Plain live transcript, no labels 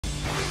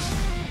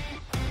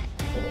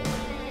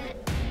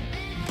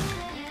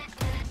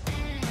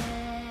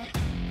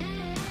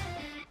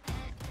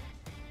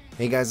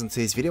Hey guys, in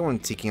today's video I'm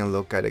taking a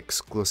look at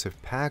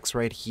exclusive packs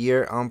right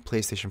here on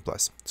PlayStation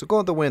Plus. So go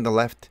all the way on the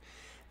left,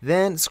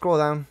 then scroll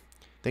down,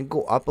 then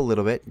go up a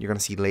little bit. You're going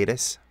to see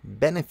latest,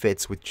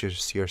 benefits, which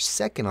is your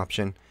second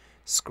option.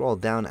 Scroll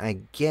down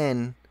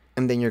again,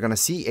 and then you're going to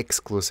see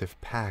exclusive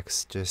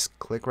packs. Just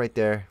click right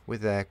there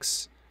with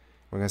X.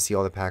 We're going to see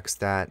all the packs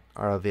that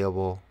are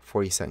available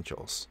for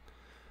Essentials.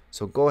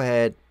 So go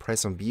ahead,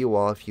 press on view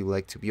all if you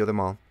like to view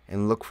them all,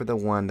 and look for the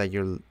one that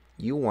you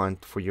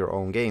want for your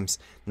own games.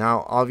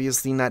 Now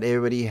obviously not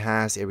everybody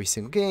has every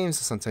single game,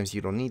 so sometimes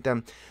you don't need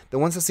them. The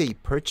ones that say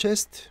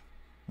purchased,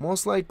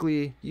 most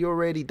likely you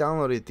already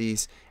downloaded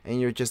these and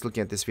you're just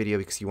looking at this video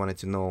because you wanted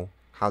to know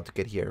how to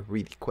get here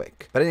really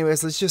quick. But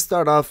anyways, let's just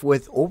start off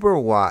with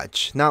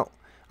Overwatch. Now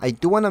I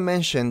do want to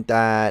mention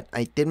that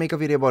I did make a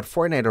video about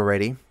Fortnite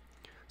already,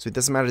 so it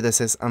doesn't matter that it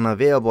says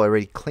unavailable. I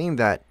already claimed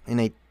that,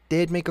 and I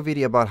did make a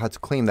video about how to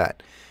claim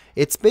that.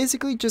 It's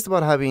basically just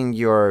about having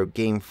your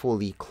game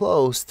fully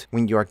closed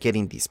when you are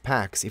getting these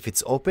packs. If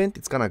it's opened,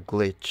 it's gonna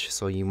glitch,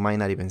 so you might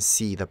not even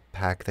see the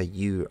pack that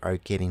you are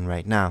getting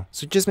right now.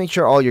 So just make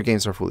sure all your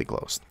games are fully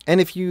closed. And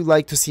if you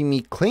like to see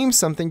me claim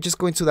something, just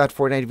go into that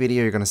Fortnite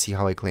video, you're gonna see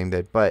how I claimed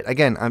it. But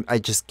again, I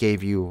just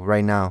gave you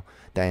right now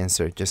the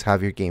answer. Just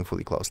have your game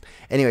fully closed.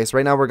 Anyways,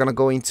 right now we're gonna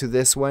go into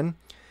this one.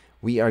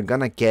 We are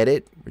gonna get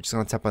it. We're just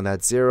gonna tap on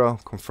that 0,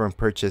 confirm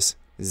purchase,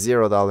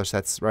 $0.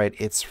 That's right,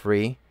 it's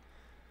free.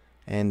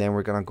 And then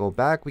we're gonna go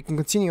back. We can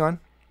continue on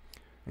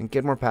and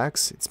get more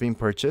packs. It's being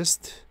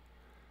purchased.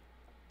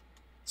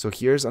 So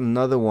here's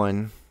another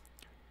one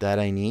that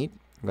I need.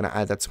 I'm gonna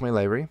add that to my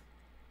library.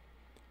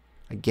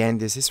 Again,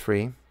 this is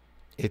free.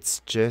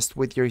 It's just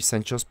with your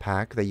Essentials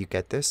pack that you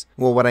get this.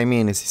 Well, what I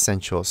mean is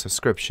Essentials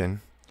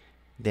subscription.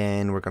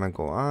 Then we're gonna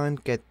go on,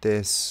 get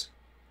this,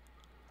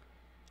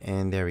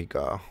 and there we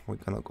go. We're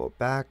gonna go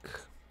back.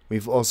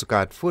 We've also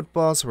got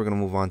football, so we're gonna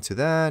move on to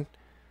that.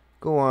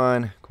 Go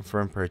on,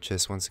 confirm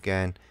purchase once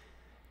again.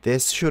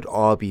 This should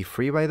all be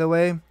free, by the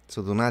way,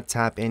 so do not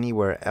tap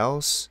anywhere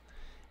else.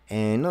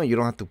 And no, you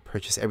don't have to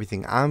purchase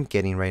everything I'm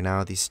getting right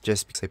now. These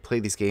just because I play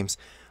these games,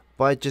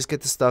 but just get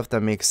the stuff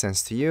that makes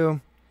sense to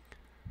you,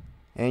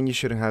 and you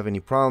shouldn't have any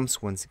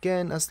problems once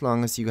again, as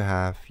long as you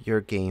have your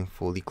game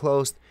fully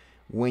closed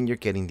when you're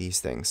getting these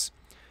things.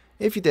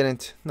 If you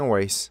didn't, no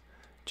worries,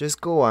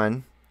 just go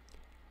on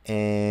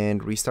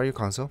and restart your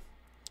console.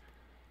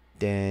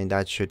 Then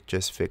that should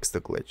just fix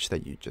the glitch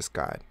that you just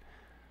got.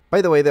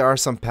 By the way, there are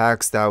some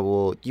packs that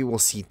you will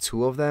see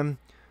 2 of them.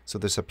 So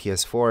there's a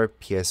PS4,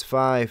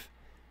 PS5.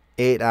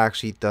 It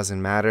actually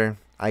doesn't matter.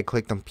 I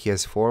clicked on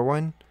PS4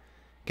 one.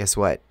 Guess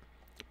what?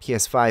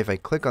 PS5, I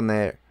click on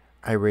there,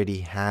 I already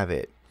have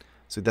it.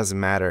 So it doesn't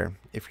matter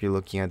if you're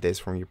looking at this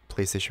from your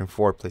PlayStation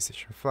 4,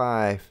 PlayStation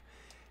 5.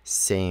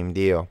 Same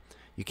deal.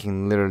 You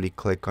can literally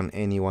click on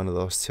any one of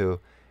those 2.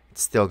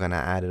 It's still gonna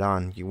add it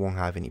on. You won't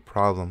have any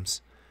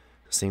problems.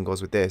 Same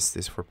goes with this.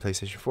 This is for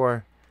PlayStation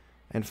 4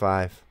 and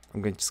 5.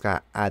 I'm just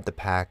gonna add the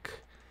pack.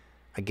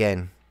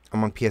 Again,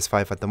 I'm on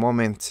PS5 at the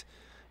moment.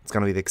 It's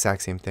gonna be the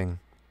exact same thing.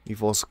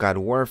 We've also got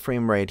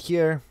Warframe right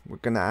here. We're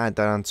gonna add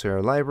that onto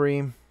our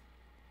library.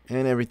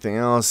 And everything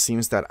else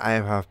seems that I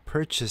have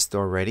purchased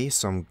already,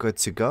 so I'm good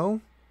to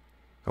go.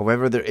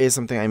 However, there is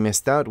something I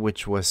missed out,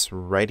 which was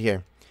right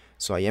here.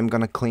 So I am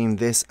gonna claim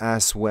this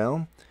as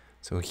well.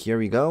 So here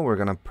we go. We're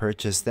gonna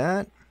purchase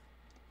that.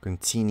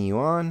 Continue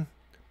on.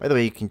 By the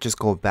way, you can just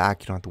go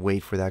back. You don't have to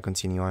wait for that.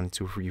 Continue on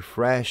to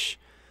refresh.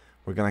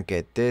 We're going to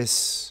get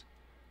this.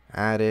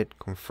 Add it.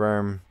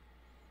 Confirm.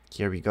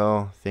 Here we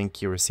go.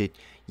 Thank you. Receipt.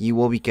 You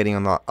will be getting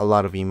a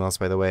lot of emails,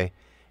 by the way.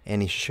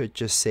 And it should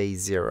just say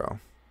 0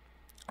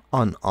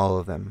 on all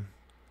of them.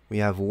 We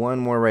have one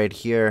more right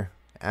here.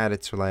 Add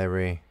it to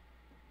library.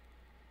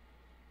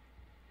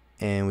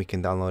 And we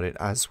can download it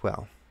as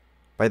well.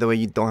 By the way,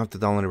 you don't have to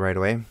download it right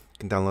away. You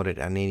can download it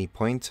at any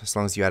point. As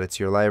long as you add it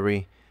to your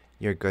library,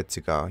 you're good to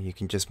go. You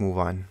can just move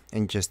on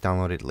and just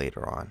download it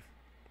later on.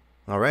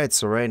 Alright,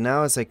 so right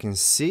now, as I can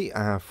see,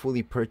 I have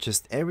fully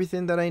purchased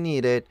everything that I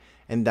needed,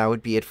 and that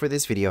would be it for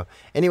this video.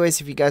 Anyways,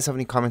 if you guys have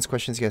any comments,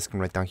 questions, you guys can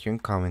write down here in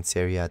the comments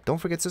area. Don't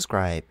forget to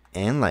subscribe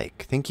and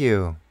like. Thank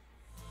you.